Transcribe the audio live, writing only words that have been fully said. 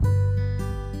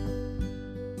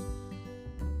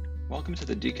Welcome to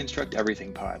the Deconstruct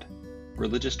Everything Pod.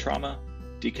 Religious trauma,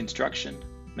 deconstruction,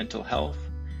 mental health,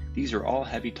 these are all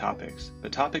heavy topics,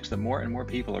 but topics that more and more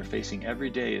people are facing every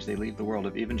day as they leave the world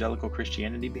of evangelical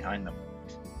Christianity behind them.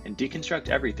 In Deconstruct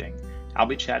Everything, I'll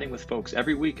be chatting with folks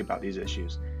every week about these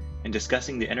issues and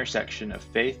discussing the intersection of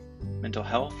faith, mental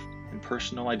health, and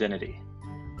personal identity.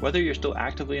 Whether you're still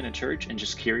actively in a church and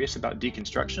just curious about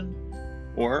deconstruction,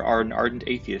 or are an ardent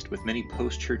atheist with many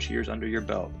post-church years under your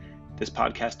belt, this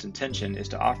podcast's intention is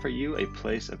to offer you a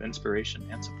place of inspiration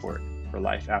and support for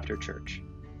life after church.